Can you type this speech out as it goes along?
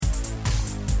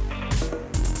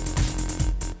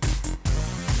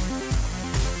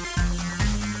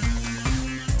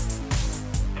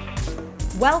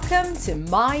Welcome to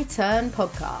My Turn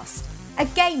Podcast, a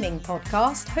gaming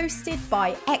podcast hosted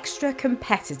by extra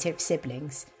competitive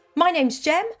siblings. My name's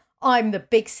Jem, I'm the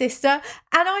big sister,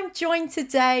 and I'm joined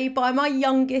today by my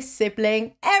youngest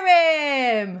sibling,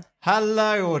 Erin.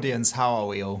 Hello, audience. How are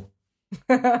we all?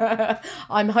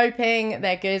 I'm hoping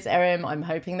they're good, Erin. I'm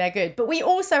hoping they're good. But we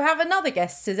also have another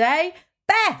guest today,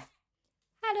 Beth.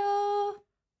 Hello.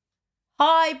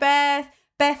 Hi, Beth.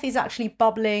 Beth is actually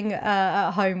bubbling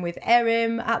at home with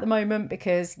Erin at the moment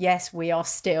because, yes, we are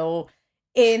still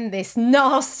in this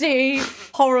nasty,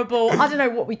 horrible, I don't know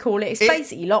what we call it. It's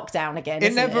basically lockdown again,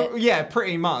 isn't it? Yeah,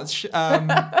 pretty much.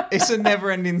 It's a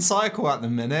never-ending cycle at the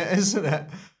minute, isn't it?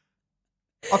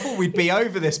 I thought we'd be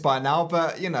over this by now,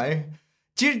 but, you know.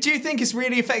 Do you think it's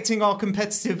really affecting our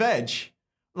competitive edge?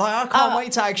 Like, I can't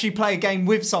wait to actually play a game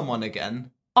with someone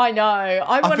again. I know.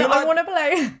 I want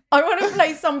to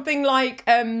play something like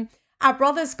our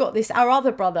brother's got this. Our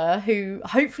other brother, who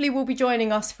hopefully will be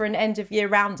joining us for an end of year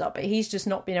roundup, but he's just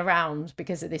not been around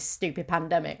because of this stupid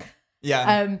pandemic.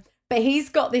 Yeah. But he's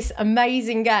got this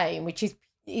amazing game, which is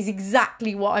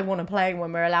exactly what I want to play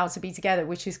when we're allowed to be together,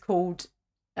 which is called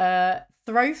Throw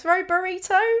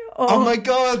Burrito. Oh my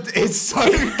god, it's so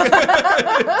good.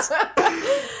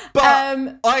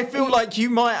 But I feel like you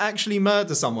might actually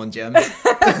murder someone, Jem.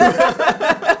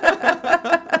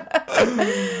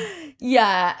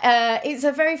 Yeah, it's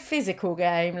a very physical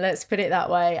game, let's put it that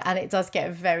way, and it does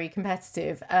get very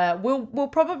competitive. We'll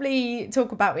probably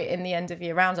talk about it in the end of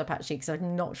year roundup, actually, because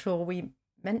I'm not sure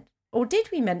did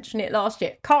we mention it last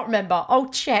year? Can't remember. I'll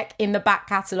check in the back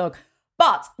catalogue.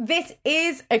 But this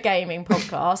is a gaming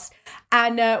podcast,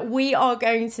 and we are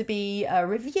going to be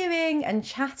reviewing and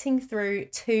chatting through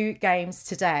two games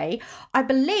today. I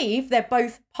believe they're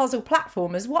both puzzle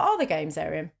platformers. What are the games,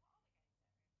 Erin?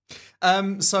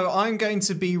 So I'm going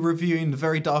to be reviewing The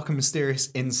Very Dark and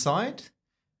Mysterious Inside.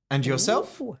 And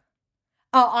yourself?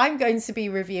 I'm going to be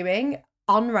reviewing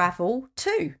Unravel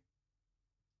 2.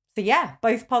 So yeah,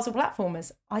 both puzzle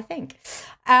platformers, I think.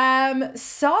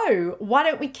 So why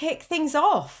don't we kick things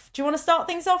off? Do you want to start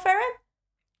things off, Erin?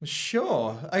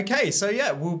 Sure. Okay, so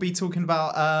yeah, we'll be talking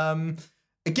about...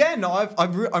 Again,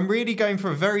 I'm really going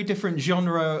for a very different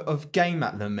genre of game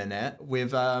at the minute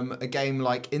with a game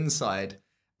like Inside.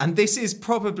 And this is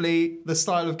probably the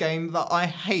style of game that I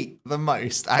hate the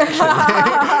most, actually,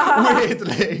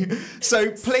 weirdly.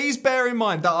 So please bear in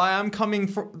mind that I am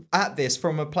coming at this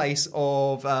from a place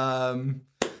of,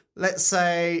 let's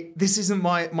say, this isn't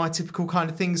my typical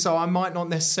kind of thing, so I might not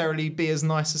necessarily be as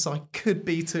nice as I could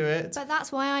be to it. But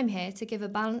that's why I'm here, to give a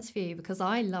balanced view, because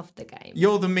I love the game.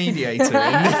 You're the mediator in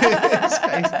this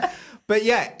case. But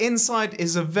yeah, Inside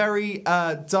is a very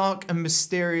dark and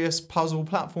mysterious puzzle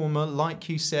platformer, like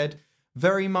you said,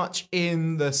 very much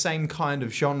in the same kind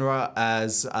of genre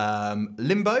as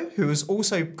Limbo, who was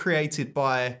also created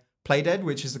by Playdead,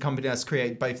 which is the company that's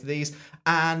created both of these,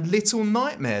 and Little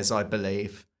Nightmares, I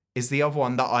believe, is the other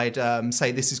one that I'd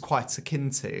say this is quite akin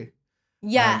to.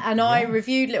 Yeah, I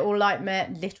reviewed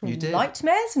Nightmares,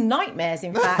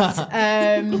 in fact.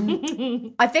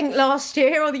 I think last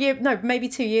year or maybe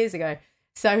 2 years ago.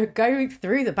 So go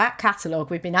through the back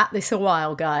catalogue. We've been at this a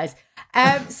while, guys.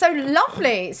 So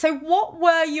lovely. So what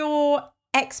were your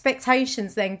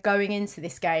expectations then going into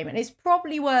this game? And it's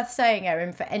probably worth saying,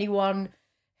 Erin, for anyone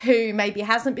who maybe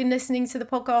hasn't been listening to the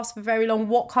podcast for very long,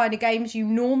 what kind of games you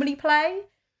normally play?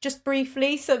 Just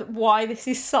briefly, so why this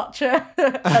is such a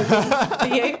leap for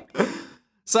you.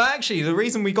 So actually, the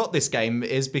reason we got this game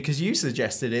is because you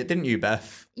suggested it, didn't you,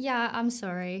 Beth? Yeah, I'm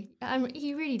sorry.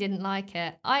 He really didn't like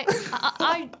it. I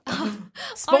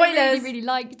Spoilers. I really, really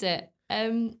liked it.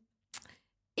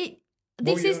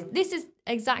 This is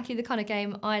exactly the kind of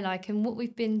game I like, and what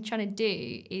we've been trying to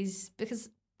do is,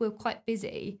 because we're quite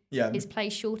busy, is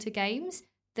play shorter games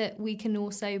that we can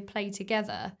also play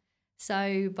together.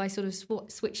 So by sort of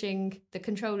switching the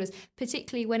controllers,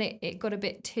 particularly when it got a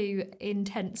bit too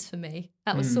intense for me,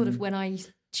 that was sort of when I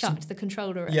chucked the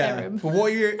controller at Erin. But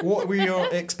what were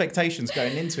your expectations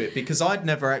going into it? Because I'd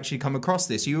never actually come across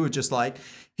this. You were just like,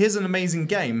 here's an amazing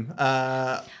game.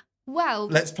 Well,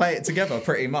 let's play it together,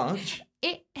 pretty much.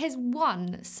 It has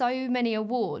won so many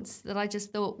awards that I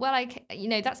just thought, well,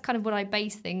 that's kind of what I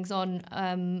base things on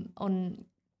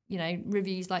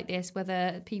reviews like this,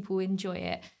 whether people enjoy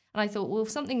it. And I thought, well,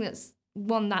 something that's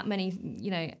won that many,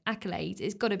 accolades,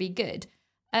 it's got to be good.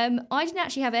 I didn't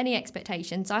actually have any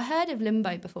expectations. I heard of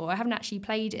Limbo before. I haven't actually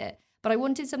played it, but I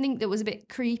wanted something that was a bit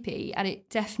creepy, and it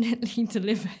definitely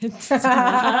delivered. It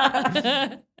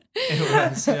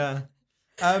was, yeah.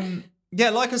 Yeah,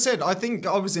 like I said, I think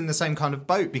I was in the same kind of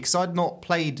boat because I'd not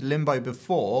played Limbo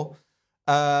before.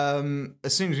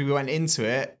 as soon as we went into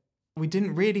it, we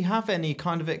didn't really have any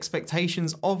kind of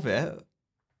expectations of it,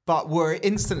 but were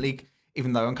instantly,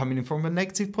 even though I'm coming in from a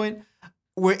negative point,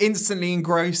 we're instantly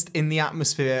engrossed in the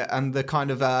atmosphere and the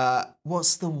kind of,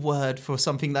 what's the word for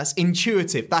something that's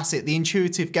intuitive? That's it, the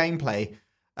intuitive gameplay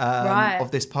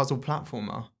of this puzzle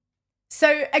platformer.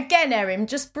 So again, Erin,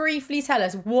 just briefly tell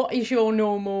us, what is your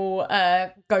normal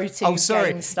go-to game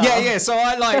style? Yeah. So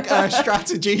I like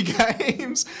strategy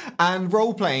games and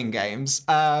role-playing games.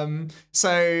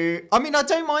 So, I mean, I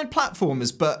don't mind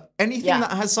platformers, but anything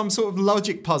that has some sort of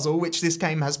logic puzzle, which this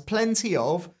game has plenty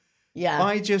of,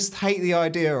 I just hate the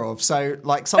idea of. So,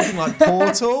 like something like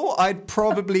Portal, I'd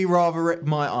probably rather rip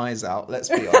my eyes out, let's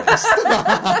be honest.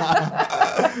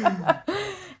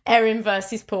 Erin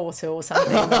versus Portal or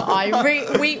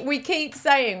something. We keep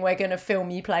saying we're going to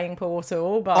film you playing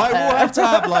Portal, but I will have to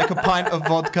have like a pint of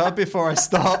vodka before I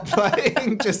start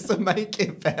playing just to make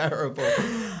it bearable.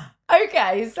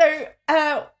 Okay, so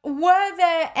were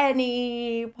there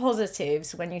any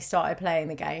positives when you started playing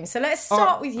the game? So let's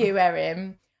start with you,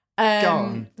 Erin.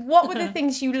 What were the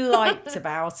things you liked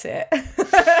about it?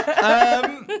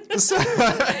 So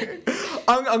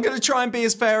I'm going to try and be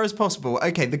as fair as possible.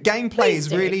 Okay, the gameplay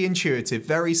is really intuitive,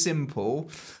 very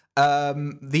simple.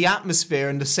 The atmosphere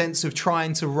and the sense of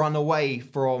trying to run away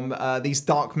from these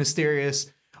dark,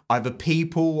 mysterious either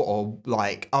people or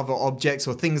like other objects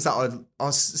or things that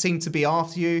are seem to be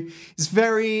after you is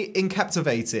very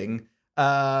captivating.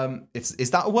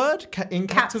 Is that a word?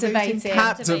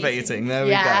 Captivating. There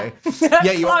we go.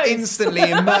 Yeah, you're instantly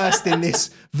immersed in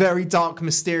this very dark,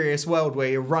 mysterious world where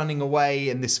you're running away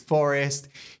in this forest.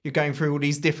 You're going through all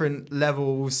these different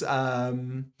levels.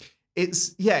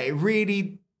 It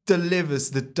really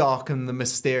delivers the dark and the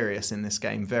mysterious in this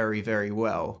game very, very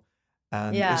well.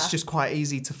 And it's just quite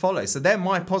easy to follow. So they're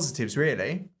my positives,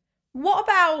 really. What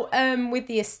about with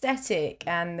the aesthetic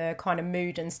and the kind of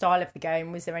mood and style of the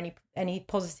game? Was there any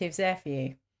positives there for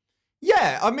you?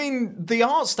 Yeah, I mean, the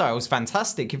art style is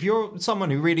fantastic. If you're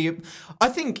someone who really... I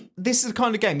think this is the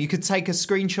kind of game you could take a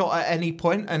screenshot at any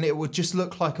point and it would just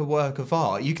look like a work of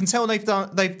art. You can tell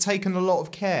they've taken a lot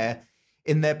of care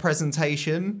in their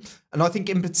presentation. And I think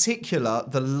in particular,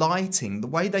 the lighting, the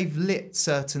way they've lit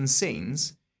certain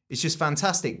scenes is just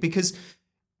fantastic because...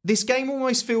 this game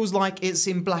almost feels like it's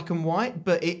in black and white,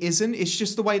 but it isn't. It's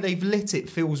just the way they've lit it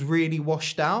feels really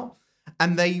washed out.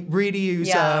 And they really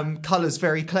use colours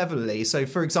very cleverly. So,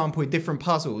 for example, with different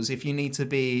puzzles, if you need to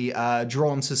be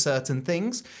drawn to certain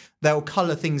things, they'll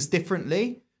colour things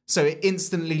differently. So it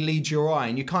instantly leads your eye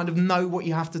and you kind of know what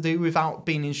you have to do without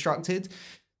being instructed.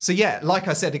 So, yeah, like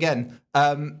I said again,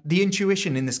 the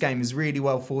intuition in this game is really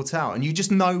well thought out. And you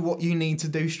just know what you need to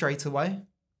do straight away.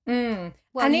 Well,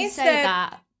 and you say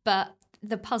that, but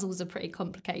the puzzles are pretty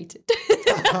complicated.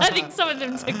 I think some of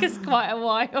them took us quite a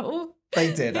while.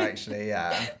 They did, actually,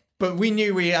 yeah. But we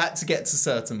knew we had to get to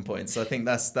certain points. I think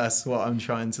that's what I'm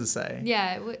trying to say.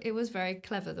 Yeah, it was very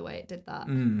clever the way it did that.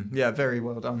 Yeah, very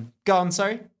well done. Go on,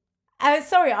 sorry.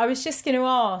 Sorry, I was just going to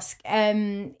ask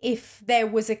if there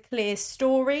was a clear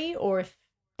story or if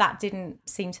that didn't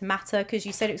seem to matter, because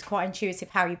you said it was quite intuitive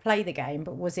how you play the game,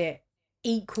 but was it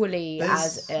equally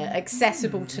as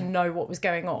accessible to know what was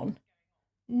going on?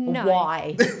 No.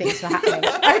 Why things were happening?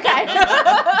 Okay.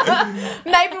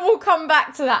 Maybe we'll come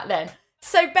back to that then.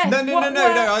 So, Beth,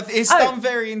 no. It's done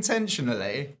very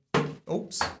intentionally.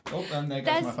 Oops. And there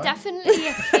goes There's my phone. definitely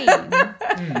a theme.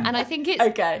 And I think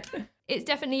it's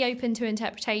definitely open to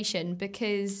interpretation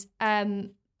because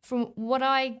from what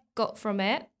I got from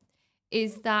it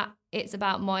is that it's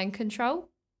about mind control.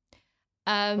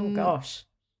 Oh, gosh.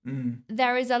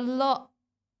 There is a lot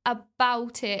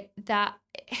about it that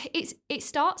it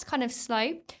starts kind of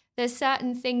slow. There's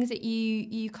certain things that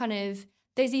you kind of...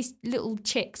 There's these little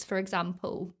chicks, for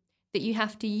example, that you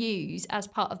have to use as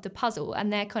part of the puzzle,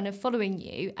 and they're kind of following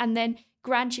you. And then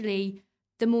gradually,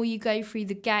 the more you go through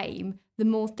the game, the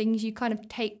more things you kind of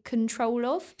take control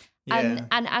of. Yeah.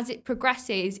 And as it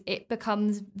progresses, it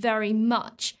becomes very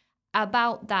much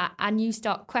about that, and you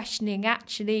start questioning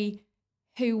actually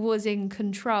who was in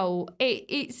control.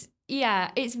 It's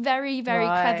very, very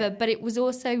clever, but it was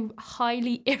also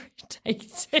highly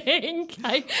irritating.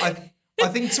 I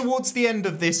think towards the end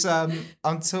of this,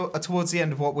 towards the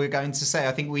end of what we're going to say,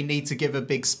 I think we need to give a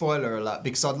big spoiler alert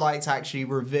because I'd like to actually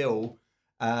reveal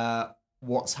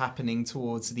what's happening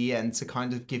towards the end to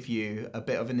kind of give you a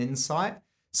bit of an insight.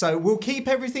 So we'll keep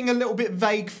everything a little bit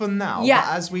vague for now, but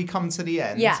as we come to the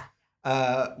end,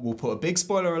 we'll put a big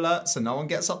spoiler alert so no one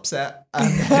gets upset,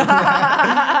 and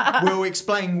then, we'll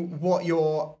explain what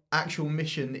your actual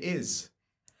mission is.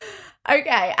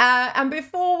 Okay, and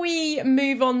before we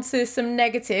move on to some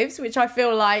negatives, which I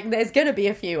feel like there's going to be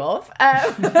a few of,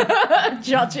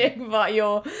 judging by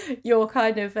your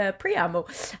kind of preamble,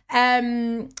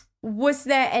 was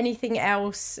there anything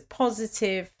else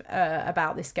positive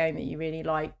about this game that you really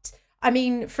liked? I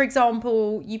mean, for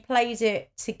example, you played it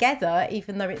together,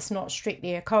 even though it's not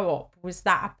strictly a co-op. Was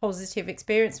that a positive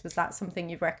experience? Was that something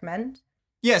you'd recommend?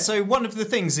 Yeah, so one of the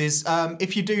things is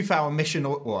if you do fail a mission,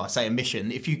 or I say a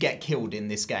mission, if you get killed in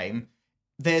this game,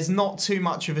 there's not too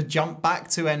much of a jump back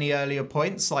to any earlier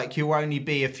points. Like, you'll only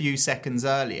be a few seconds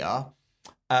earlier.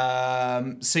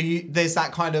 There's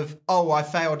that kind of, I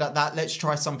failed at that, let's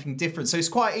try something different. So it's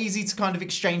quite easy to kind of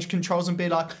exchange controls and be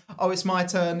like, it's my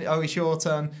turn, it's your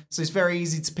turn. So it's very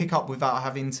easy to pick up without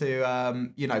having to,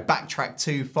 backtrack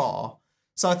too far.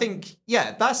 So I think,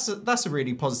 that's a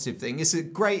really positive thing. It's a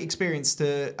great experience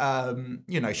to,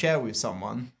 share with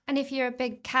someone. And if you're a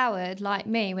big coward like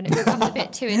me, when it becomes a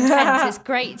bit too intense, it's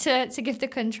great to give the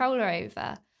controller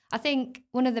over. I think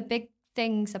one of the big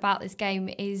things about this game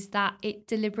is that it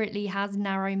deliberately has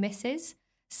narrow misses.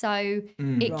 So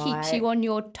it keeps you on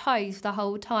your toes the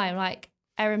whole time. Like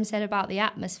Aram said about the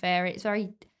atmosphere,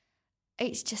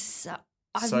 it's just...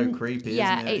 so creepy,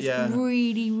 isn't it? It's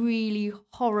really, really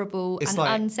horrible and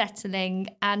unsettling.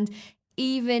 And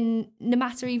even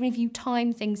if you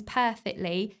time things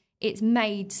perfectly, it's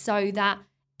made so that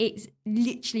it's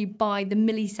literally by the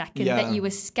millisecond that you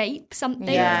escape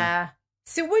something. Yeah.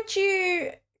 So would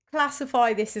you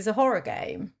classify this as a horror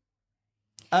game?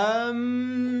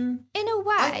 In a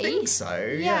way. I think so,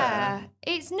 yeah.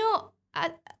 It's not...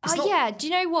 It's not do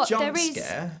you know what?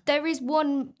 Scare. There is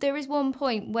one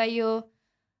point where you're...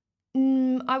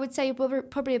 I would say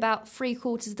probably about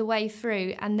 3/4 of the way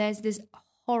through, and there's this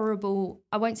horrible,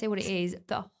 I won't say what it is,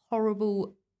 but a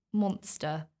horrible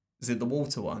monster. Is it the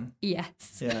water one?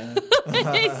 Yes. Yeah.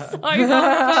 It's so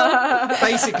horrible.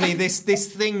 Basically, this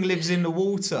thing lives in the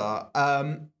water,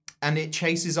 and it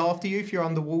chases after you if you're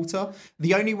underwater.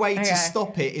 The only way to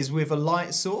stop it is with a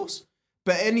light source.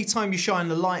 But anytime you shine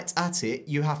the light at it,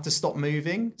 you have to stop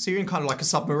moving. So you're in kind of like a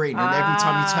submarine, and every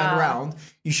time you turn around,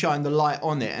 you shine the light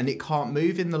on it, and it can't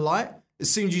move in the light.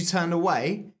 As soon as you turn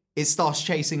away, it starts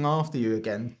chasing after you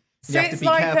again. So you have to be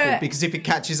careful, because if it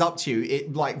catches up to you,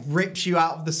 it like rips you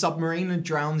out of the submarine and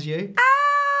drowns you.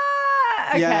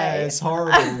 Okay. Yeah, it's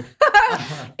horrible.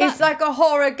 It's like a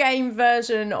horror game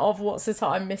version of What's the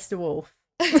Time, Mr. Wolf.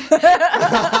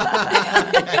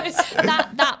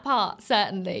 that part,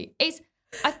 certainly.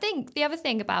 I think the other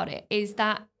thing about it is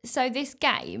that, so this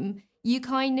game, you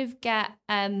kind of get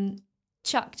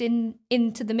chucked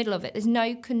into the middle of it. There's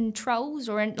no controls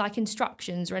or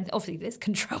instructions or anything. Obviously there's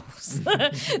controls,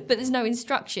 but there's no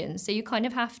instructions. So you kind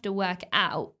of have to work it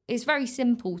out. It's very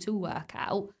simple to work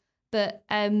out, but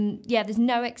there's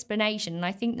no explanation. And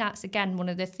I think that's, again, one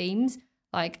of the themes.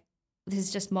 Like, this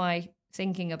is just my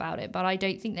thinking about it, but I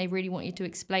don't think they really want you to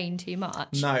explain too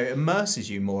much. No, it immerses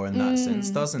you more in that sense,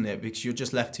 doesn't it? Because you're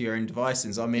just left to your own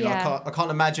devices. I mean, I can't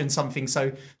imagine something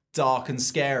so dark and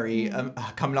scary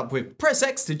coming up with press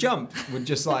X to jump would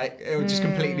just it would just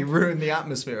completely ruin the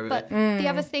atmosphere of it. But the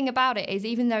other thing about it is,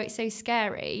 even though it's so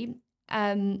scary,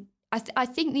 I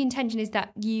think the intention is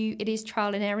that it is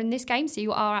trial and error in this game, so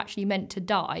you are actually meant to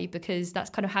die, because that's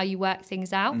kind of how you work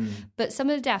things out. But some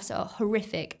of the deaths are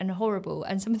horrific and horrible,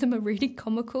 and some of them are really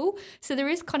comical. So there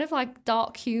is kind of like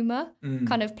dark humour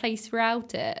kind of placed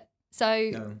throughout it.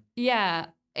 So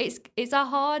it's a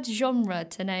hard genre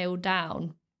to nail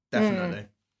down. Definitely.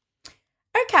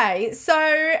 Okay,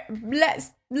 so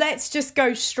let's just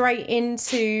go straight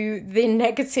into the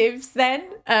negatives then.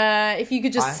 If you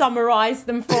could just summarise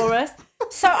them for us.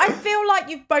 So I feel like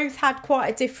you've both had quite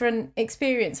a different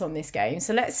experience on this game.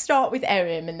 So let's start with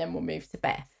Aram, and then we'll move to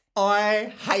Beth.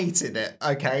 I hated it,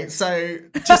 okay? So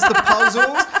just the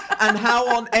puzzles and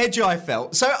how on edge I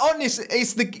felt. So honestly,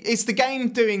 it's the game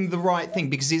doing the right thing,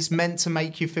 because it's meant to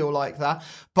make you feel like that.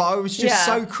 But I was just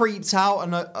so creeped out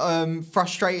and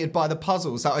frustrated by the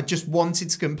puzzles that I just wanted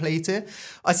to complete it.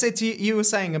 I said to you, you were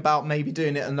saying about maybe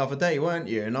doing it another day, weren't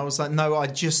you? And I was like, no, I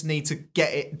just need to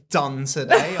get it done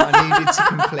today. I needed to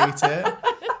complete it.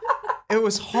 It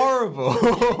was horrible.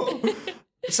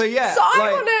 So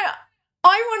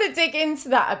I want to dig into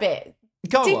that a bit.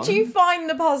 Did you find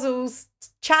the puzzles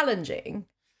challenging?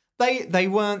 They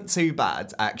weren't too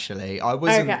bad, actually. I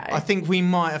wasn't. Okay. I think we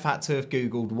might have had to have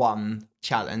Googled one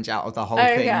challenge out of the whole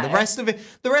thing. The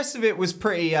rest of it was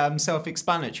pretty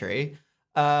self-explanatory.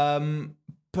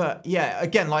 But yeah,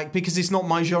 again, because it's not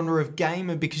my genre of game,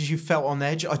 and because you felt on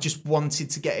edge, I just wanted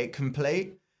to get it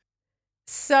complete.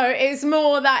 So it's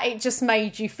more that it just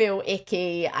made you feel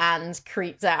icky and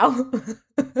creeped out.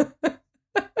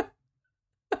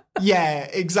 Yeah,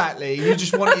 exactly. You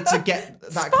just wanted to get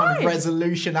that kind of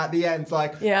resolution at the end.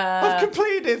 Like, I've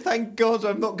completed it. Thank God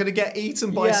I'm not going to get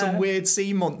eaten by some weird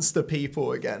sea monster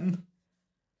people again.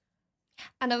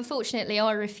 And unfortunately,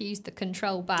 I refused the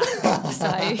control back.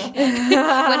 So when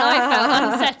I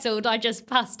felt unsettled, I just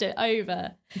passed it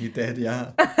over. You did,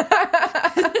 yeah.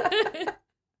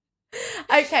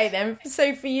 Okay, then.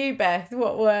 So for you, Beth,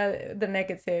 what were the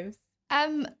negatives?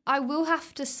 I will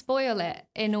have to spoil it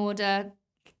in order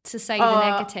to say the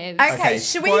negatives. Okay,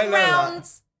 should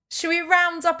we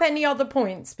round up any other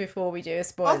points before we do a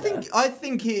spoiler? I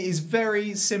think it is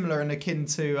very similar and akin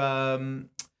to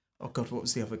oh god, what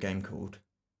was the other game called?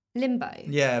 Limbo.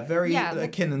 Yeah, very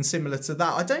akin and similar to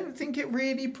that. I don't think it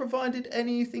really provided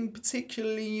anything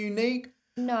particularly unique.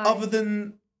 No. Other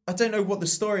than, I don't know what the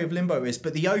story of Limbo is,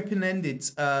 but the open-ended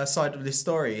side of this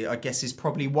story, I guess, is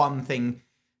probably one thing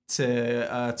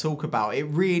to talk about. It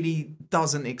really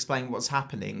doesn't explain what's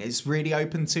happening. It's really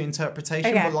open to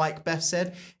interpretation, but like Beth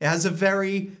said, it has a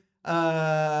very,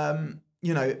 an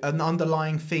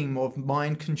underlying theme of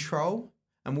mind control.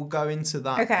 And we'll go into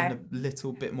that in a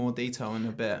little bit more detail in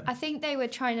a bit. I think they were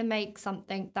trying to make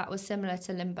something that was similar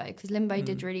to Limbo, because Limbo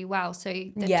did really well. So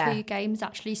the two games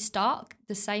actually start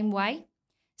the same way.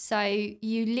 So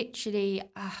you literally,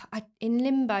 in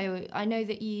Limbo, I know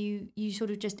that you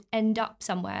sort of just end up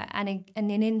somewhere, and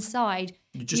then inside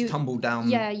you just tumble down.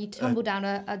 Yeah, you tumble down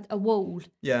a wall.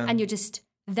 Yeah, and you're just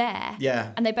there.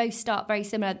 Yeah, and they both start very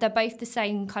similar. They're both the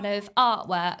same kind of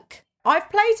artwork.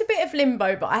 I've played a bit of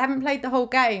Limbo, but I haven't played the whole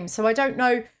game, so I don't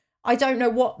know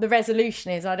what the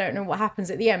resolution is. I don't know what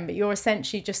happens at the end, but you're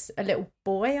essentially just a little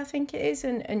boy, I think it is,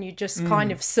 and you're just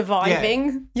kind of surviving.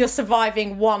 Yeah. You're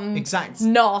surviving one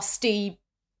nasty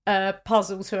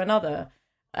puzzle to another,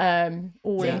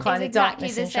 all in kind of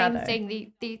darkness and shadow. It's exactly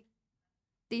the same thing.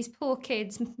 These poor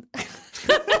kids.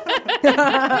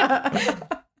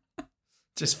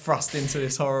 Just thrust into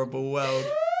this horrible world.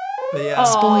 But yeah.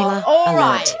 Spoiler all alert.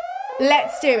 Right.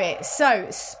 Let's do it. So,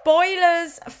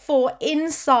 spoilers for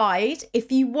Inside.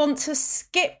 If you want to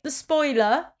skip the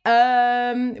spoiler,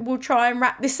 we'll try and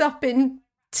wrap this up in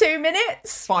 2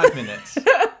 minutes. 5 minutes.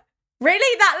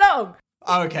 Really? That long?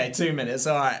 Okay, 2 minutes.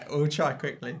 All right, we'll try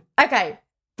quickly. Okay.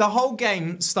 The whole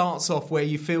game starts off where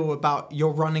you feel about you're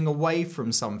running away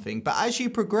from something, but as you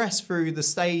progress through the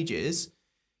stages,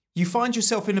 you find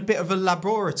yourself in a bit of a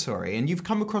laboratory, and you've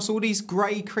come across all these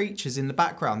grey creatures in the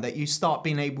background that you start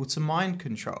being able to mind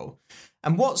control.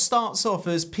 And what starts off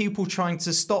as people trying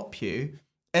to stop you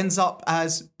ends up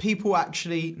as people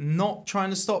actually not trying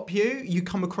to stop you. You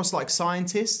come across like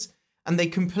scientists, and they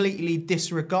completely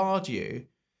disregard you.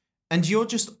 And you're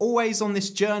just always on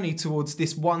this journey towards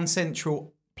this one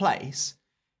central place.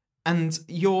 And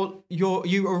you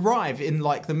arrive in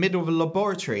like the middle of a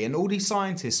laboratory, and all these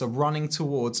scientists are running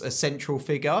towards a central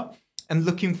figure and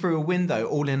looking through a window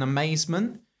all in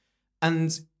amazement.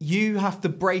 And you have to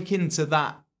break into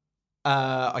that,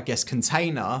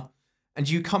 container, and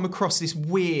you come across this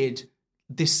weird,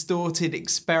 distorted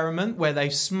experiment where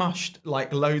they've smushed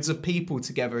like loads of people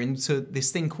together into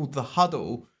this thing called the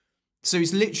huddle. So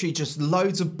it's literally just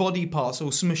loads of body parts all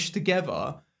smushed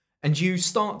together. And you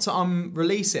start to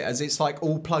release it as it's like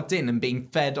all plugged in and being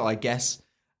fed, I guess,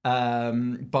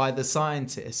 by the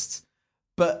scientists.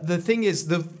 But the thing is,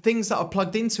 the things that are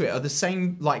plugged into it are the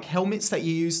same like helmets that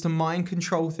you use to mind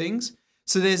control things.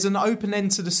 So there's an open end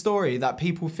to the story that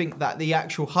people think that the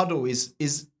actual huddle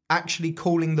is actually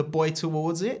calling the boy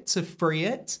towards it to free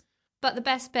it. But the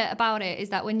best bit about it is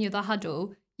that when you're the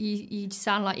huddle, you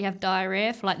sound like you have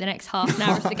diarrhea for like the next half an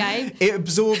hour of the game. It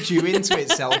absorbs you into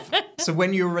itself. So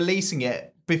when you're releasing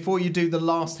it, before you do the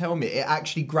last helmet, it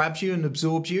actually grabs you and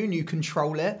absorbs you, and you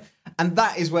control it. And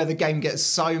that is where the game gets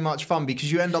so much fun,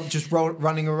 because you end up just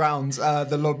running around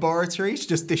the laboratories,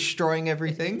 just destroying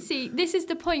everything. See, this is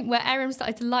the point where Aaron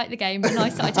started to like the game and I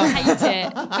started to hate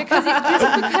it, because it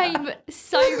just became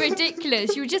so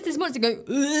ridiculous. You were just this monster going...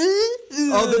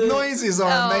 Oh, the noises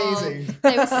are amazing.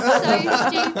 They were so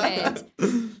stupid.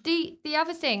 The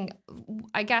other thing,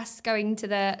 I guess, going to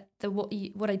the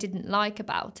what I didn't like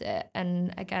about it,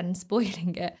 and again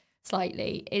spoiling it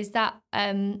slightly, is that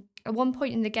at one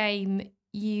point in the game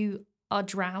you are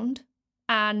drowned,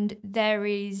 and there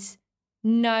is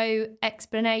no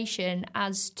explanation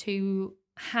as to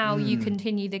how you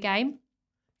continue the game.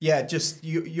 Yeah, just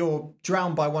you're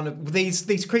drowned by one of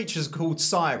these creatures called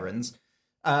sirens.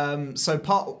 So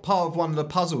part of one of the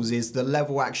puzzles is the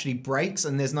level actually breaks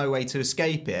and there's no way to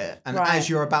escape it. And as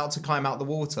you're about to climb out the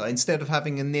water, instead of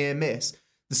having a near miss,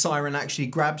 the siren actually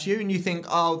grabs you and you think,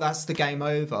 oh, that's the game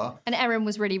over. And Erin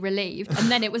was really relieved.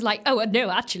 And then it was like, oh, no,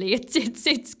 actually,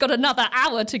 it's got another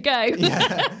hour to go.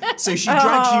 Yeah. So she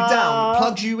drags you down,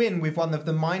 plugs you in with one of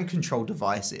the mind control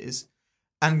devices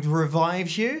and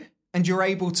revives you. And you're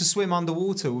able to swim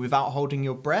underwater without holding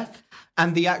your breath.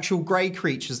 And the actual grey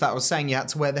creatures that I was saying you had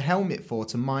to wear the helmet for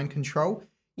to mind control.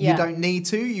 Yeah. You don't need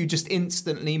to. You just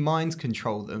instantly mind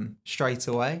control them straight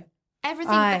away.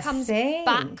 Everything becomes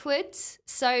backwards.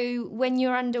 So when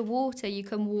you're underwater, you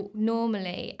can walk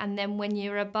normally. And then when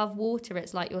you're above water,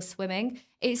 it's like you're swimming.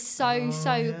 It's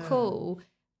so cool.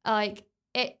 Like,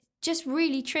 it just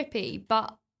really trippy.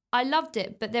 But I loved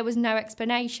it, but there was no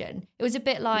explanation. It was a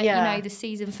bit like, the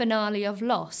season finale of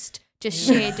Lost. Just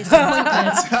sheer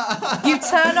disappointment. You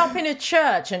turn up in a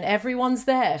church and everyone's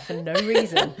there for no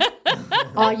reason.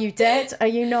 Are you dead? Are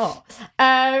you not?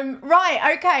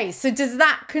 Right, okay. So does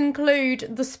that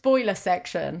conclude the spoiler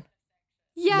section?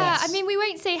 Yeah, yes. I mean, we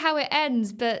won't say how it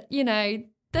ends, but,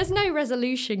 there's no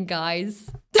resolution, guys.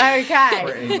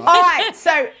 Okay. All right,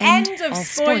 so end of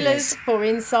spoilers for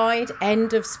Inside,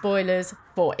 end of spoilers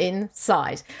for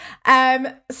Inside.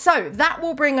 So that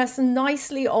will bring us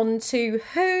nicely on to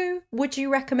who would you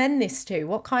recommend this to?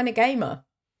 What kind of gamer?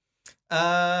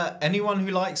 Anyone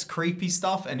who likes creepy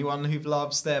stuff, anyone who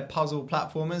loves their puzzle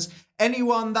platformers,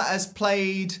 anyone that has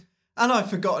played... And I've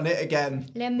forgotten it again.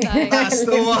 Limbo. That's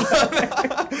the one.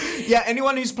 Yeah,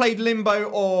 anyone who's played Limbo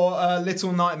or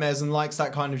Little Nightmares and likes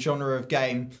that kind of genre of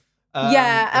game.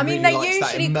 I mean, really they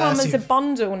usually come as a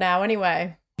bundle now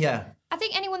anyway. Yeah. I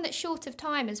think anyone that's short of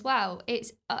time as well.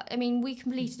 It's, we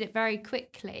completed it very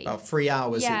quickly. About 3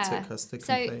 hours it took us to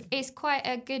complete. So it's quite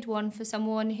a good one for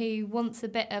someone who wants a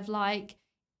bit of like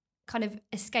kind of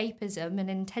escapism and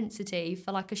intensity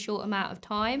for like a short amount of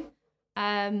time.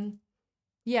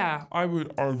 Yeah, I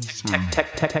would argue.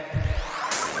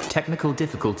 Technical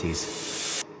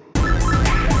difficulties.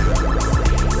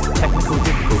 Technical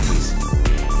difficulties.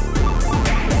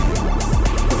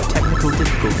 Technical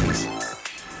difficulties.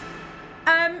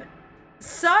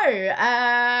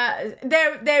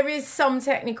 There is some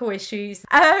technical issues.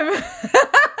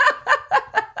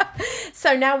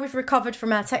 So now we've recovered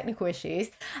from our technical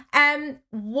issues.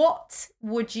 What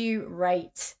would you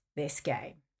rate this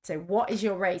game? So what is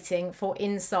your rating for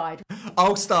Inside?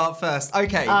 I'll start first.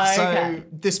 Okay, so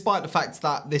despite the fact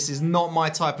that this is not my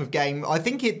type of game, I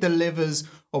think it delivers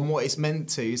on what it's meant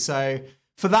to. So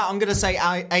for that, I'm going to say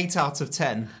 8 out of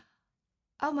 10.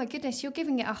 Oh my goodness, you're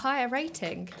giving it a higher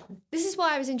rating. This is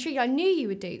why I was intrigued. I knew you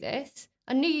would do this.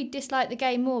 I knew you'd dislike the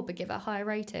game more, but give it a higher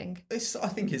rating. I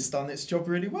think it's done its job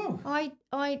really well. Go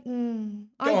on,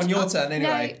 your turn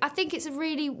anyway. No, I think it's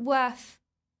really worth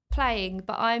playing,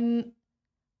 but I'm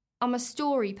a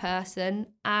story person,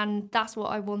 and that's what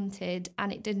I wanted,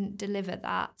 and it didn't deliver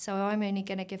that. So I'm only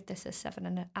going to give this a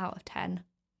 7 out of 10.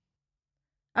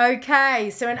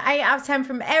 Okay, so an 8 out of 10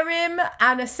 from Erin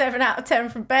and a 7 out of 10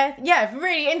 from Beth. Yeah,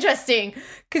 really interesting,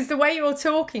 because the way you're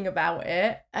talking about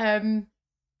it,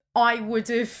 I would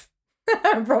have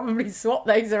probably swapped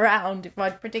those around if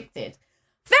I'd predicted.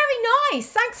 Very nice.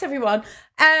 Thanks, everyone.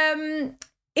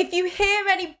 If you hear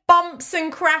any bumps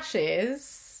and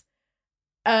crashes...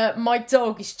 my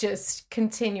dog is just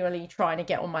continually trying to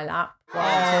get on my lap while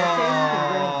I'm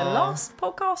talking. He ruined the last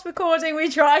podcast recording we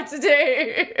tried to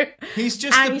do. He's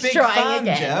just a big fan,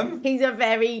 Gem. He's a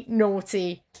very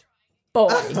naughty boy.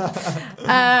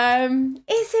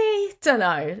 Is he?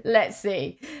 Dunno. Let's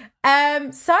see.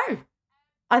 So,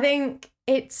 I think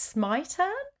it's my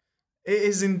turn. It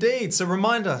is indeed. So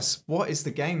remind us, what is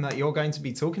the game that you're going to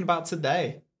be talking about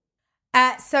today?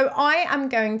 So I am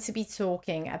going to be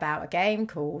talking about a game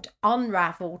called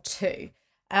Unravel 2.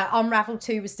 Unravel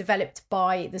 2 was developed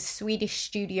by the Swedish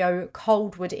studio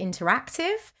Coldwood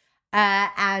Interactive,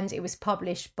 and it was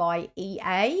published by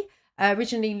EA.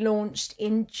 Originally launched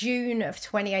in June of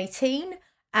 2018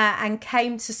 and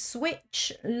came to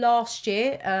Switch last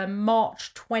year,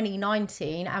 March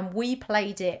 2019, and we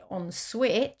played it on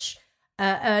Switch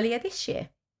earlier this year.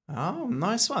 Oh,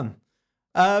 nice one.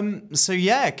 So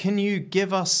yeah, can you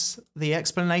give us the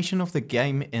explanation of the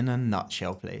game in a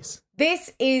nutshell, please?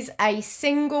 This is a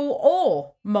single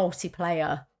or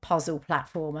multiplayer puzzle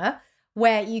platformer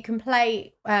where you can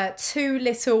play two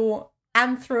little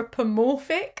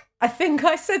anthropomorphic, I think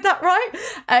I said that right.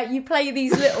 You play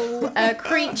these little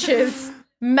creatures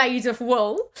made of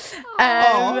wool,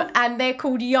 and they're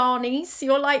called Yarnies.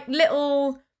 You're like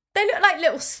little... They look like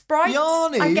little sprites,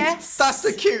 Yarnies? I guess. That's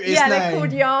the cutest name. Yeah, they're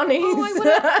called Yarnies.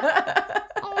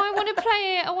 I want to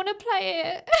play it. I want to play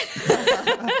it.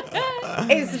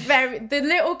 It's the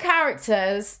little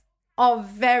characters are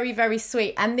very, very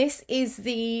sweet. And this is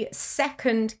the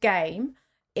second game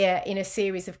in a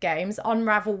series of games.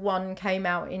 Unravel 1 came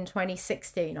out in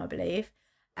 2016, I believe.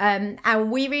 And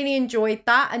we really enjoyed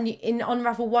that. And in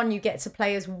Unravel 1, you get to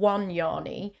play as one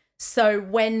Yarny. So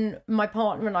when my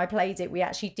partner and I played it, we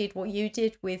actually did what you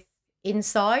did with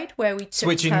Inside, where we took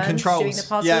switching turns controls. doing the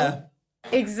puzzle. Yeah.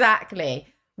 Exactly.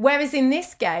 Whereas in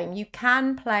this game, you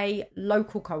can play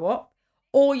local co-op,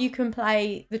 or you can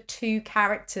play the two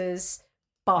characters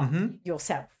but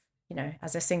yourself, you know,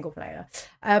 as a single player.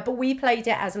 But we played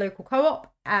it as local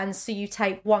co-op, and so you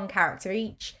take one character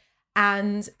each.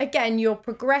 And again, you're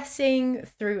progressing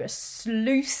through a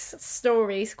loose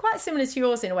story. It's quite similar to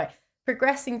yours in a way.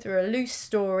 Progressing through a loose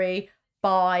story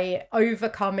by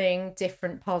overcoming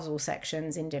different puzzle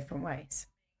sections in different ways.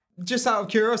 Just out of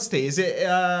curiosity, is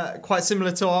it quite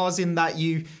similar to ours in that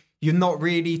you're not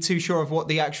really too sure of what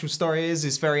the actual story is?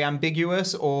 It's very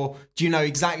ambiguous, or do you know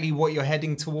exactly what you're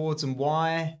heading towards and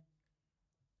why?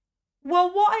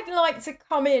 Well, what I'd like to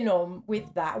come in on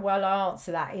with that, while I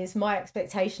answer that, is my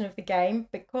expectation of the game,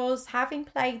 because having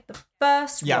played the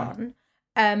first one,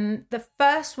 the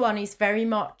first one is very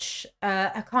much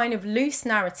a kind of loose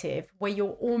narrative where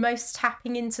you're almost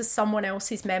tapping into someone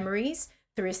else's memories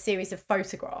through a series of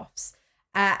photographs.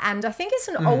 And I think it's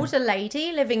an older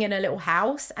lady living in a little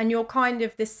house, and you're kind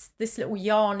of this little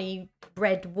Yarny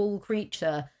red wool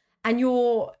creature, and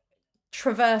you're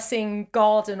traversing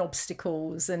garden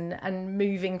obstacles and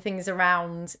moving things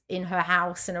around in her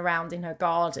house and around in her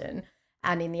garden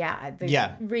and in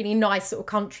the really nice sort of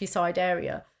countryside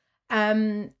area.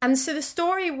 And so the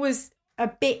story was a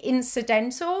bit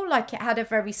incidental, like it had a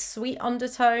very sweet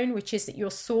undertone, which is that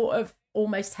you're sort of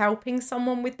almost helping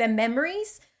someone with their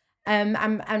memories and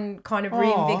kind of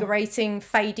reinvigorating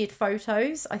faded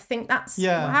photos. I think that's what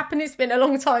happened. It's been a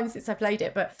long time since I played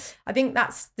it, but I think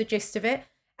that's the gist of it.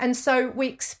 And so we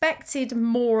expected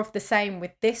more of the same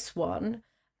with this one.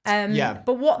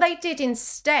 But what they did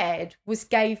instead was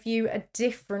gave you a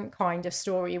different kind of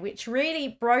story, which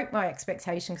really broke my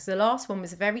expectation, because the last one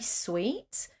was very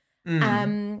sweet,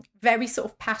 very sort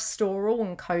of pastoral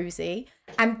and cozy.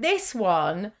 And this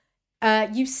one,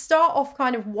 you start off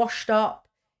kind of washed up.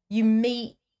 You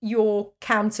meet your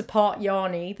counterpart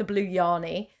Yarny, the blue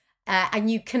Yarny, and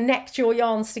you connect your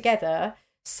yarns together.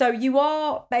 So you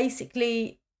are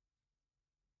basically...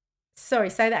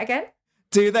 Sorry, say that again?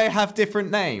 Do they have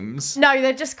different names? No,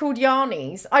 they're just called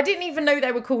Yarnies. I didn't even know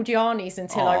they were called Yarnies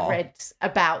until I read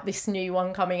about this new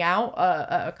one coming out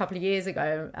a couple of years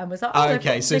ago and was like,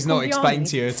 okay, so it's not explained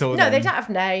to you at all. No, they don't have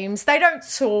names. They don't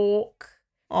talk.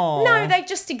 No, they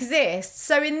just exist.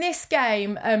 So in this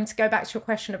game, to go back to your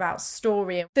question about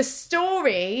story, the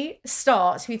story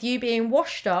starts with you being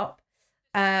washed up.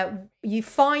 You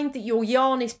find that your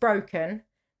yarn is broken.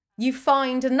 You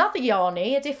find another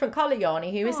Yarny, a different colour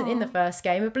Yarny, who isn't in the first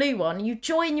game, a blue one. You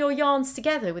join your yarns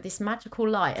together with this magical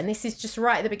light. And this is just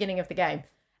right at the beginning of the game.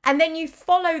 And then you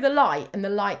follow the light, and the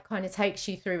light kind of takes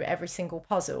you through every single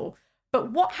puzzle.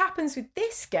 But what happens with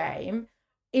this game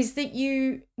is that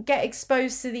you get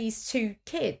exposed to these two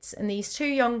kids, and these two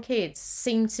young kids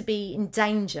seem to be in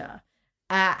danger.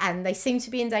 And they seem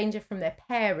to be in danger from their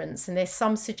parents. And there's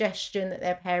some suggestion that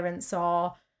their parents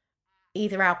are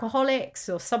either alcoholics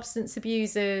or substance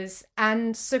abusers.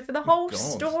 And so for the whole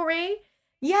story,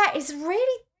 it's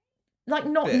really like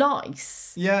not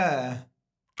nice. Yeah.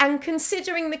 And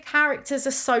considering the characters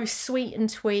are so sweet and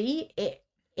twee,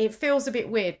 it feels a bit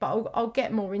weird, but I'll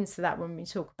get more into that when we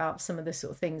talk about some of the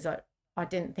sort of things I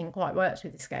didn't think quite worked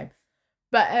with this game.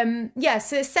 But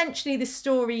so essentially the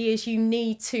story is you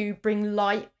need to bring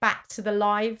light back to the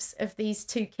lives of these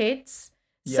two kids.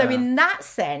 So in that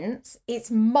sense,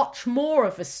 it's much more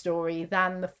of a story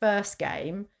than the first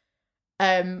game.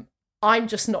 I'm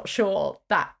just not sure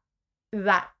that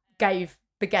gave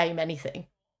the game anything.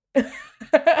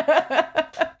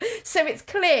 So it's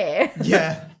clear.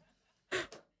 Yeah.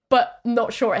 But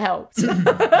not sure it helped.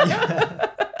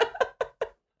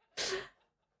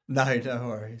 No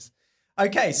worries.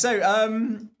 Okay,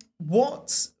 so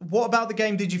what about the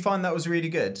game did you find that was really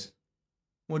good?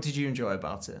 What did you enjoy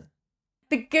about it?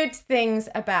 The good things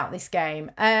about this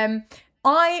game.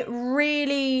 I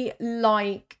really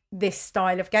like this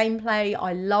style of gameplay.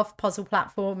 I love puzzle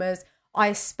platformers. I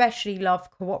especially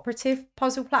love cooperative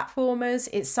puzzle platformers.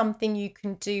 It's something you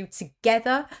can do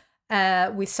together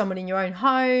with someone in your own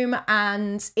home,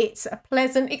 and it's a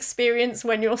pleasant experience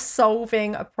when you're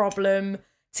solving a problem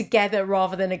together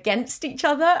rather than against each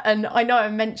other. And I know I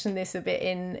mentioned this a bit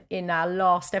in our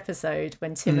last episode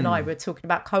when Tim and I were talking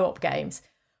about co-op games,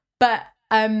 but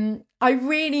I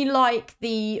really like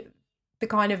the the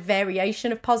kind of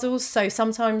variation of puzzles. So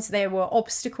sometimes there were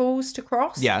obstacles to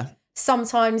cross. Yeah.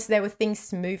 Sometimes there were things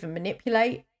to move and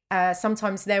manipulate.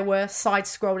 Sometimes there were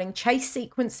side-scrolling chase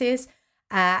sequences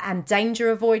and danger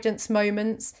avoidance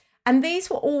moments. And these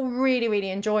were all really,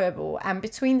 really enjoyable. And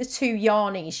between the two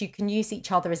Yarnies, you can use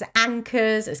each other as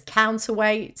anchors, as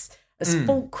counterweights, as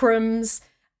fulcrums.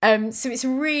 So it's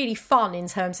really fun in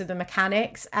terms of the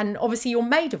mechanics. And obviously you're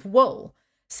made of wool.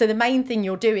 So the main thing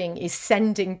you're doing is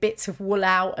sending bits of wool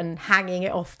out and hanging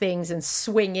it off things and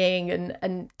swinging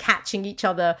and catching each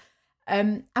other.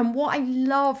 And what I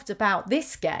loved about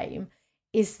this game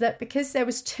is that because there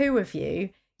was two of you,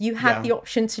 you had the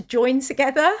option to join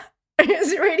together. It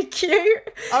was really cute.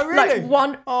 Oh, really? Like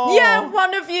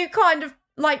one of you kind of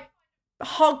like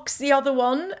hugs the other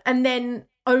one, and then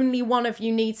only one of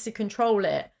you needs to control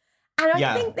it. And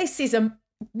I think this is a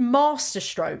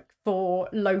masterstroke for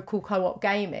local co-op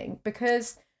gaming,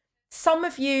 because some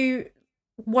of you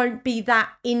won't be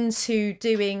that into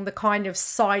doing the kind of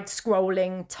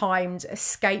side-scrolling timed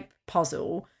escape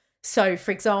puzzle. So,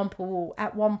 for example,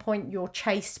 at one point you're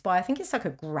chased by, I think it's like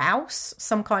a grouse,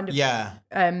 some kind of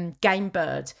game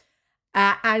bird.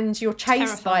 And you're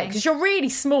chased by it because you're really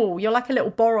small. You're like a little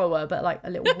borrower, but like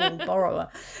a little wool borrower.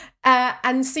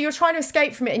 And so you're trying to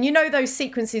escape from it. And you know those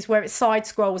sequences where it side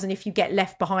scrolls and if you get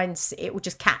left behind, it will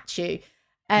just catch you.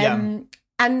 And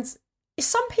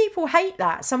some people hate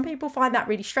that. Some people find that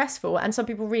really stressful and some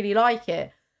people really like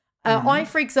it. I,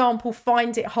 for example,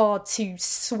 find it hard to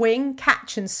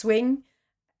catch and swing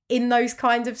in those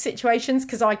kinds of situations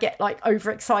because I get like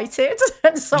overexcited.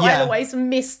 And so I always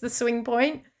miss the swing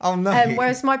point. Oh, no.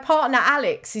 Whereas my partner,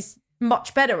 Alex, is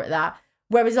much better at that.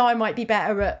 Whereas I might be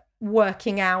better at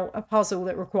working out a puzzle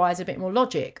that requires a bit more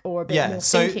logic or a bit more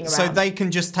thinking around. So they can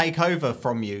just take over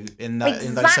from you in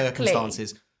those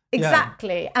circumstances.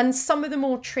 Exactly. And some of the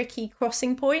more tricky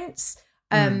crossing points,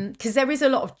 because there is a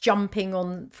lot of jumping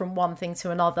on from one thing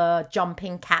to another,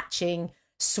 jumping, catching,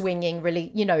 swinging,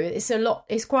 really,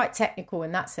 it's quite technical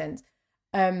in that sense.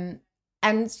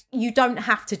 And you don't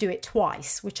have to do it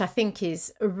twice, which I think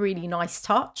is a really nice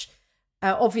touch.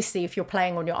 Obviously, if you're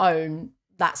playing on your own,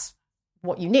 that's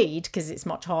what you need because it's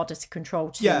much harder to control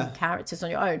two characters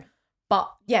on your own.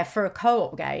 But yeah, for a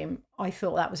co-op game, I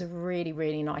thought that was a really,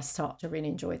 really nice touch. I really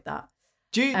enjoyed that.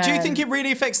 Do you think it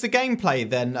really affects the gameplay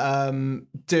then,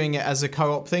 doing it as a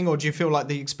co-op thing, or do you feel like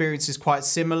the experience is quite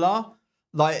similar?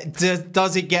 Like,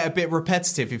 does it get a bit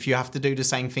repetitive if you have to do the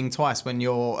same thing twice when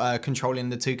you're controlling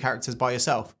the two characters by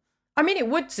yourself? I mean, it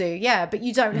would do, yeah, but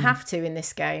you don't have to in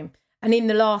this game. And in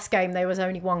the last game, there was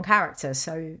only one character,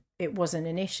 so it wasn't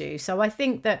an issue. So I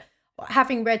think that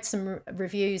having read some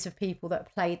reviews of people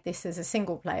that played this as a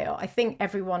single player, I think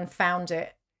everyone found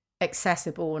it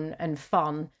accessible and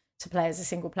fun to play as a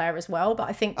single player as well. But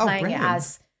I think playing it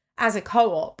as a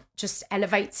co-op just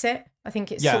elevates it. I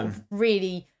think it's sort of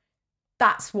really,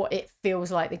 that's what it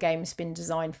feels like the game's been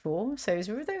designed for. So it was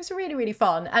really, really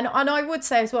fun. And I would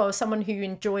say as well, as someone who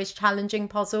enjoys challenging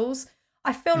puzzles,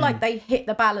 I feel like they hit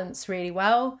the balance really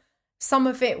well. Some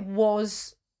of it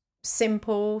was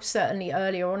simple, certainly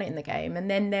earlier on in the game. And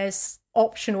then there's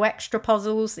optional extra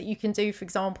puzzles that you can do, for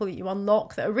example, that you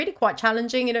unlock that are really quite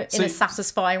challenging in a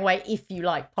satisfying way if you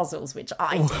like puzzles, which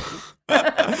I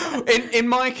do. in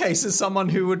my case, as someone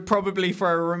who would probably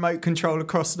throw a remote control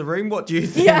across the room, what do you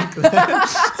think?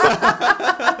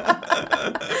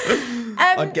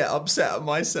 I'd get upset at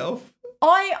myself.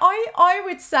 I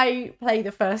would say play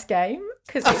the first game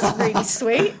because it's really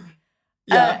sweet.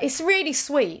 It's really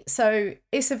sweet. So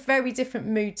it's a very different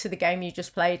mood to the game you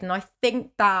just played. And I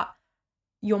think that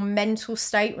your mental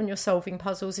state when you're solving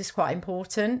puzzles is quite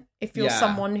important. If you're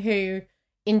someone who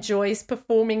enjoys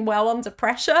performing well under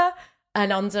pressure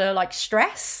and under like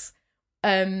stress,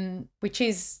 which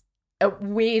is a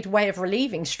weird way of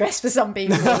relieving stress for some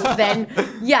people, then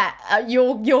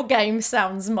your game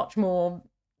sounds much more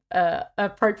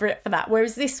appropriate for that.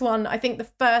 Whereas this one, I think the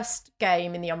first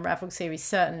game in the Unravel series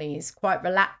certainly is quite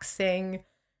relaxing.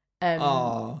 It's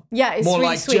more really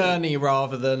like sweet. Journey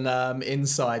rather than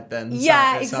Inside then.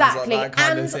 Exactly. Sounds like that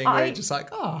kind of thing where you're just like,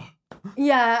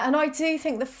 Yeah, and I do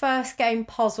think the first game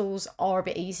puzzles are a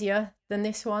bit easier than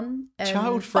this one.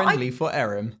 Child friendly for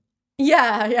Erin.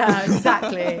 Yeah,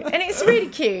 exactly. And it's really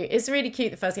cute. It's really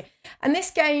cute, the first game. And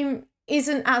this game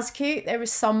isn't as cute. There are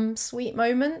some sweet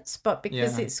moments, but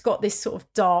because it's got this sort of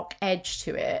dark edge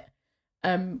to it,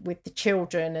 with the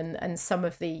children and some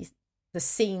of the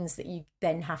scenes that you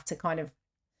then have to kind of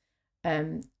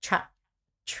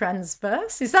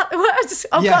transverse. Is that the word?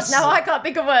 Oh Yes. God, no, I can't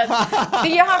think of words. But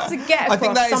you have to get across. I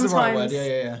think that is sometimes. the right word.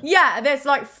 Yeah. Yeah, there's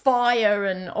like fire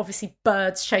and obviously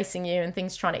birds chasing you and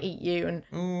things trying to eat you and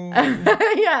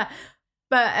yeah.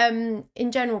 But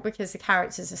in general, because the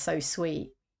characters are so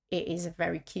sweet, it is a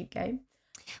very cute game.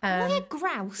 Why a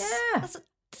grouse? Yeah. That's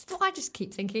what I just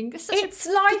keep thinking. It's such It's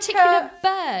a like particular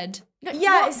bird.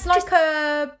 Yeah, What? it's like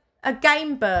a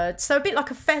game bird, so a bit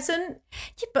like a pheasant,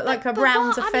 but like a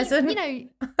rounder pheasant.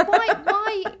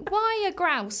 Why a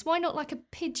grouse? Why not like a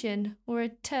pigeon or a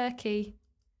turkey?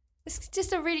 It's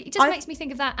just it just makes me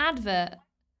think of that advert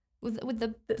with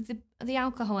the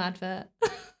alcohol advert.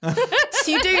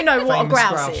 So you do know what a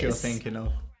grouse is. You're thinking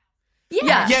of.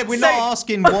 Yeah. Yeah, we're not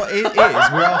asking what it is.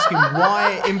 We're asking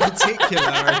why, in particular,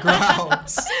 a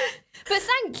grouse. But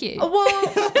thank you. Well,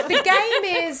 the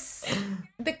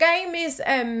game is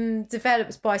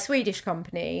developed by a Swedish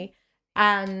company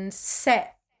and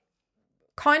set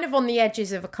kind of on the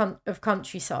edges of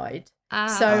countryside.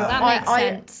 So that makes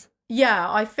sense. Yeah,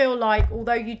 I feel like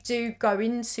although you do go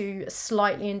into a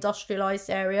slightly industrialised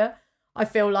area, I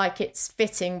feel like it's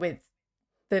fitting with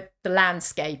the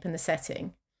landscape and the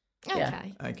setting. Okay. Yeah.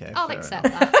 Okay. I'll fair accept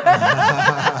enough.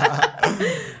 that.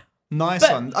 Nice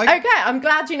one. Okay, I'm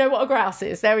glad you know what a grouse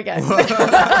is. There we go. But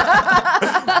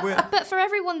for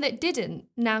everyone that didn't,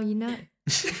 now you know.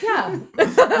 Yeah.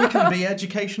 We can be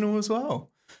educational as well.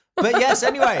 But yes,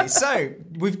 anyway, so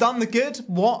we've done the good.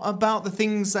 What about the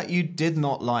things that you did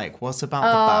not like? What about the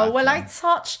bad? Well, I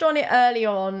touched on it early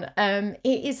on. It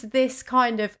is this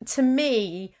kind of, to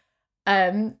me,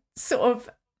 sort of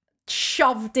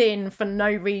shoved in for no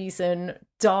reason,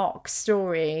 dark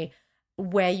story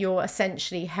where you're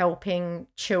essentially helping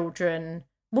children.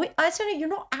 I don't know, you're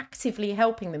not actively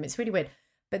helping them. It's really weird.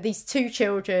 But these two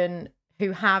children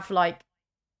who have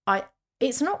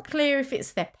it's not clear if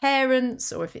it's their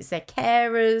parents or if it's their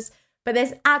carers, but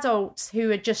there's adults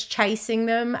who are just chasing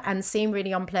them and seem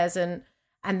really unpleasant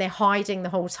and they're hiding the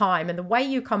whole time. And the way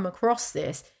you come across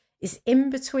this is in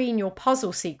between your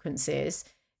puzzle sequences,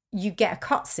 you get a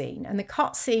cutscene, and the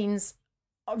cutscenes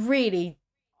really,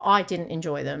 I didn't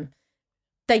enjoy them.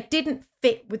 They didn't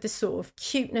fit with the sort of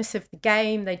cuteness of the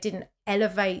game. They didn't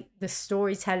elevate the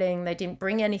storytelling. They didn't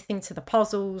bring anything to the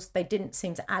puzzles. They didn't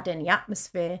seem to add any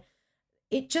atmosphere.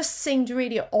 It just seemed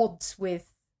really at odds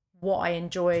with what I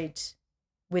enjoyed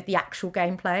with the actual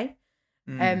gameplay.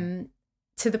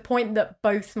 To the point that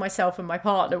both myself and my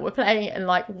partner were playing it and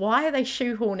like, why are they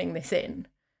shoehorning this in?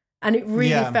 And it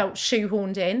really felt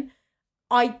shoehorned in.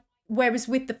 Whereas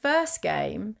with the first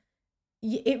game,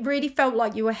 it really felt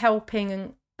like you were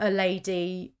helping a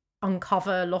lady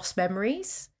uncover lost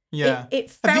memories. Yeah. It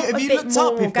felt have you a bit looked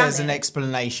more up if there's an organic.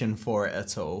 explanation for it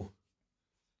at all?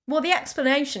 Well, the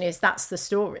explanation is that's the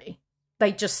story.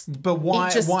 But why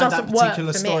it just that doesn't work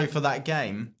particular for story me. for that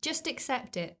game? Just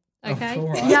accept it, okay? Oh, all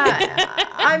right. Yeah,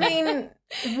 I mean,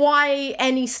 why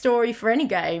any story for any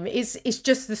game is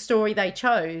just the story they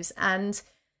chose. And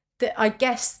I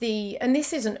guess and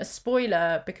this isn't a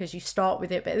spoiler because you start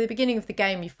with it, but at the beginning of the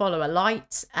game, you follow a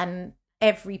light, and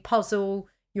every puzzle,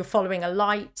 you're following a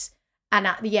light. And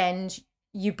at the end,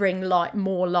 you bring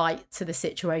more light to the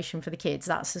situation for the kids.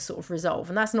 That's the sort of resolve.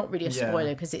 And that's not really a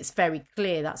spoiler because it's very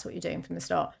clear that's what you're doing from the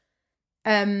start.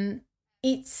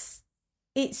 It's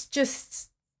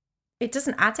just, it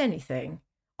doesn't add anything.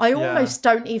 I almost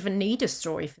don't even need a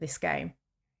story for this game.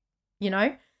 You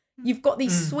know, you've got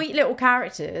these sweet little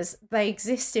characters. They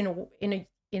exist in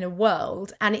a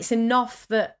world, and it's enough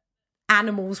that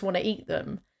animals want to eat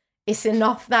them. It's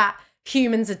enough that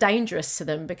humans are dangerous to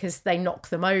them because they knock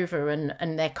them over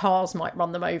and their cars might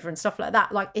run them over and stuff like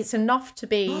that. Like, it's enough to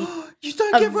be... You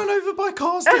don't get run over by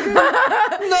cars, do you?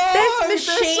 No! There's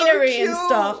machinery so and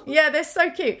stuff. Yeah, they're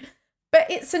so cute. But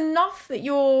it's enough that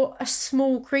you're a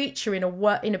small creature in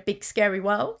a big, scary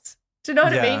world. Do you know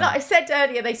what I mean? Like I said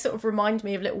earlier, they sort of remind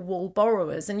me of little wall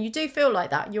borrowers. And you do feel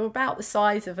like that. You're about the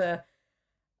size of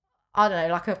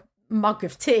like a mug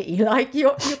of tea. Like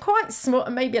you're quite small,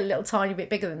 and maybe a little tiny bit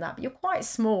bigger than that, but you're quite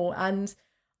small. And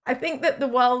I think that the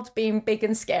world being big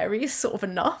and scary is sort of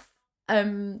enough. But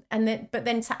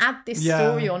then to add this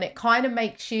story on, it kind of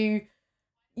makes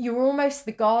you're almost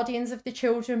the guardians of the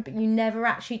children, but you never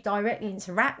actually directly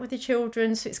interact with the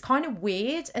children. So it's kind of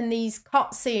weird. And these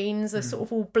cutscenes are sort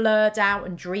of all blurred out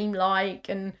and dreamlike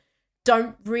and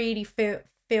don't really feel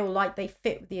like they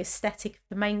fit with the aesthetic of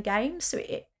the main game. So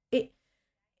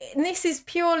and this is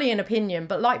purely an opinion,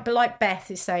 but like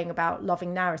Beth is saying about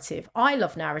loving narrative, I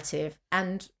love narrative,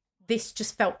 and this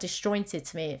just felt disjointed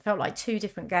to me. It felt like two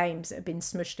different games that had been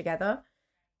smushed together.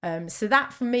 So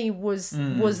that for me was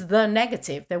the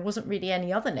negative. There wasn't really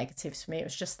any other negatives for me. It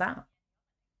was just that.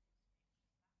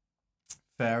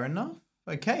 Fair enough.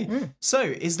 Okay. So,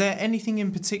 is there anything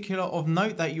in particular of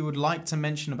note that you would like to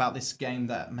mention about this game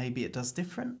that maybe it does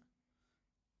different?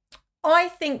 I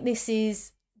think this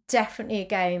is definitely a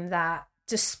game that,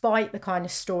 despite the kind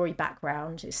of story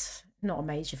background, is not a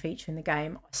major feature in the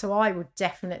game. So I would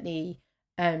definitely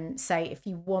say if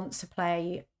you want to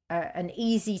play an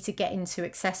easy to get into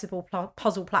accessible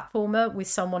puzzle platformer with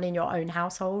someone in your own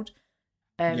household,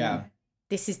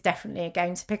 this is definitely a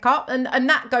game to pick up. And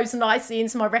that goes nicely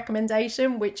into my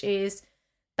recommendation, which is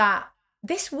that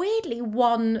this weirdly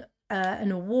won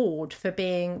an award for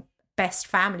being best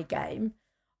family game.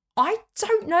 I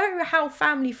don't know how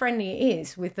family friendly it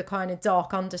is with the kind of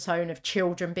dark undertone of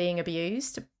children being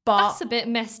abused, but That's a bit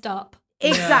messed up.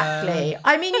 exactly.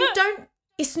 I mean,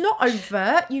 it's not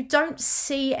overt. You don't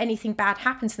see anything bad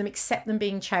happen to them except them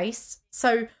being chased.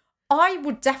 So I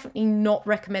would definitely not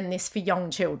recommend this for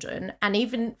young children. And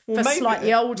even for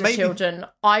slightly older children,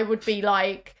 I would be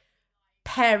like,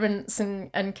 parents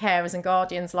and carers and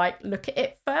guardians, like, look at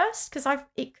it first, because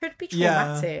it could be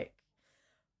traumatic.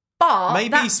 But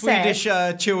maybe Swedish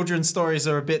children's stories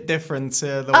are a bit different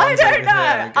to the ones I don't over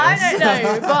here, I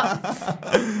don't know,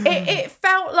 but it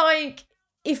felt like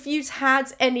if you'd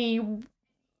had any,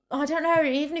 I don't know,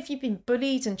 even if you've been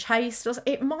bullied and chased,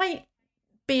 it might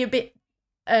be a bit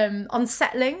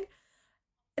unsettling.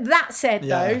 That said,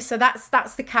 though, so that's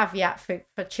the caveat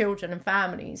for children and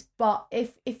families. But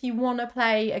if you want to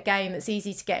play a game that's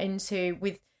easy to get into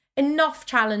with enough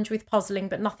challenge with puzzling,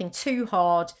 but nothing too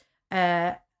hard,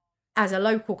 as a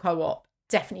local co-op,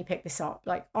 definitely pick this up.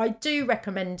 Like, I do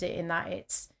recommend it in that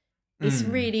it's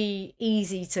really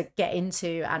easy to get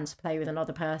into and to play with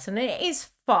another person. And it is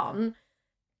fun.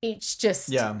 It's just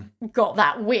got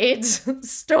that weird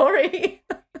story.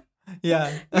 Yeah.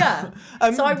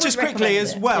 So I would just quickly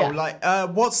as well, like,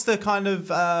 what's the kind of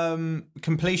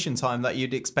completion time that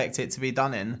you'd expect it to be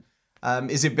done in?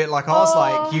 Is it a bit like ours,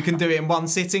 like you can do it in one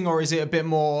sitting, or is it a bit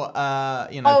more,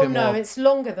 it's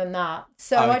longer than that.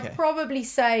 So okay. I'd probably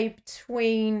say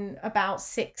between about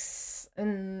 6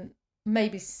 and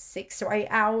maybe 6 to 8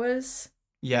 hours.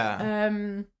 Yeah.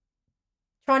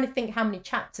 Trying to think how many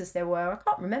chapters there were. I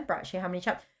can't remember actually how many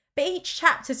chapters, but each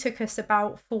chapter took us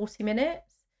about 40 minutes.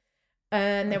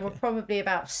 And there were probably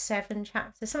about 7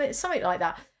 chapters, something like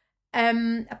that.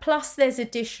 Plus there's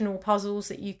additional puzzles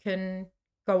that you can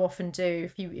go off and do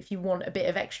if you want a bit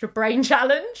of extra brain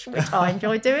challenge, which I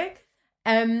enjoy doing.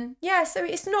 So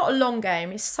it's not a long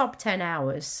game. It's sub 10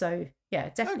 hours. So yeah,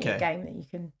 definitely a game that you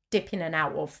can dip in and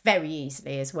out of very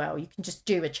easily as well. You can just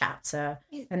do a chapter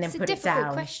and then put it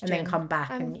down and then come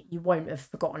back and you won't have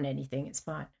forgotten anything. It's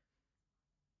fine.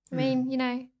 I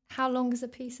mean, how long is a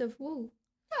piece of wool?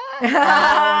 Oh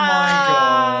my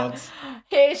god.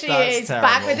 Here she is, terrible.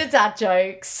 back with the dad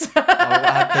jokes. I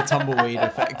had the tumbleweed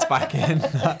effect back in.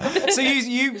 So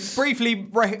you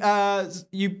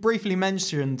briefly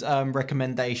mentioned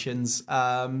recommendations.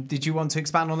 Did you want to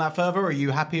expand on that further? Or are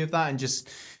you happy with that and just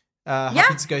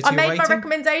happy to go to your rating? I made my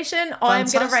recommendation. I'm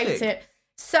going to rate it.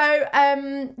 So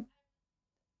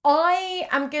I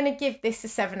am going to give this a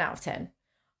 7 out of 10.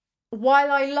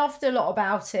 While I loved a lot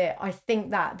about it, I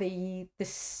think that the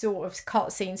sort of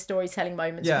cutscene storytelling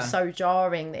moments were so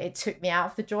jarring that it took me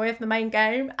out of the joy of the main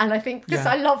game. And I think because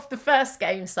I loved the first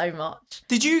game so much.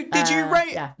 Did you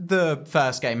rate the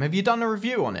first game? Have you done a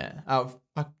review on it? I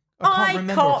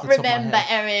can't remember,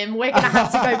 Erin. We're going to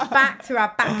have to go back through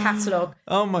our back catalogue.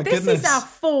 Oh my goodness. This is our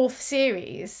 4th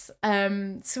series.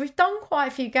 So we've done quite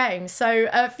a few games. So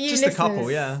for you listeners, a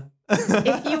couple, yeah.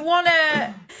 If you want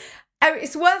to...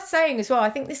 it's worth saying as well, I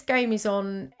think this game is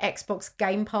on Xbox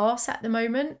Game Pass at the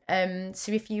moment.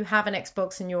 So if you have an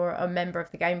Xbox and you're a member of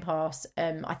the Game Pass,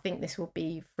 I think this will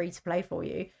be free to play for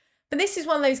you. But this is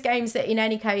one of those games that in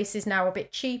any case is now a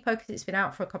bit cheaper because it's been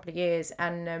out for a couple of years.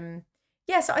 And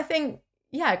so I think,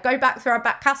 go back through our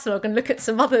back catalogue and look at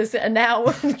some others that are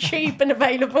now cheap and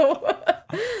available.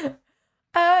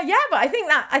 But I think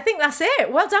that's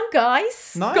it. Well done,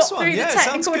 guys. Nice Got through the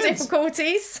technical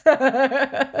difficulties.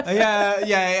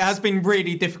 It has been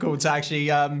really difficult to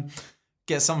actually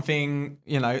get something,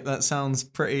 that sounds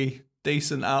pretty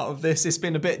decent out of this. It's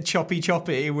been a bit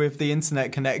choppy with the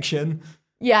internet connection.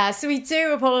 Yeah, so we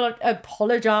do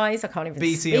apologise. I can't even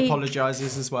BT speak.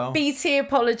 apologises as well. BT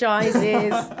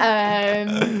apologises.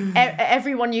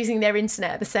 Everyone using their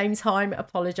internet at the same time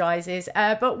apologises.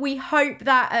 But we hope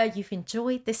that you've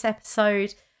enjoyed this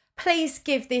episode. Please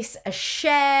give this a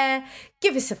share.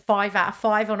 Give us a 5 out of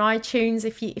 5 on iTunes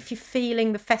if you're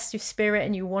feeling the festive spirit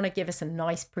and you want to give us a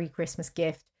nice pre-Christmas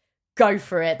gift. Go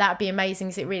for it. That'd be amazing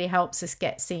because it really helps us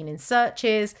get seen in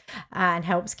searches and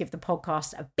helps give the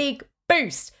podcast a big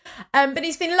boost. But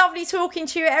it's been lovely talking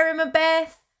to you, Erin and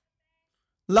Beth.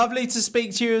 Lovely to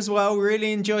speak to you as well.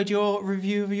 Really enjoyed your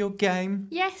review of your game.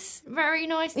 Yes, very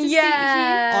nice to speak to you.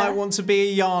 I want to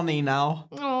be a Yarny now.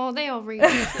 Oh, they are really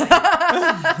cute.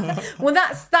 Well,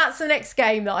 that's the next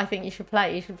game that I think you should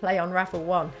play. You should play Unravel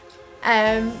 1.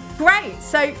 Great.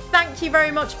 So thank you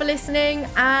very much for listening,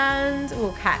 and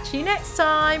we'll catch you next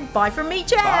time. Bye from me,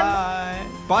 Jem. Bye.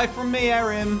 Bye from me,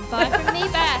 Erin. Bye from me,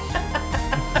 Beth.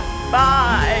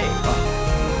 Bye.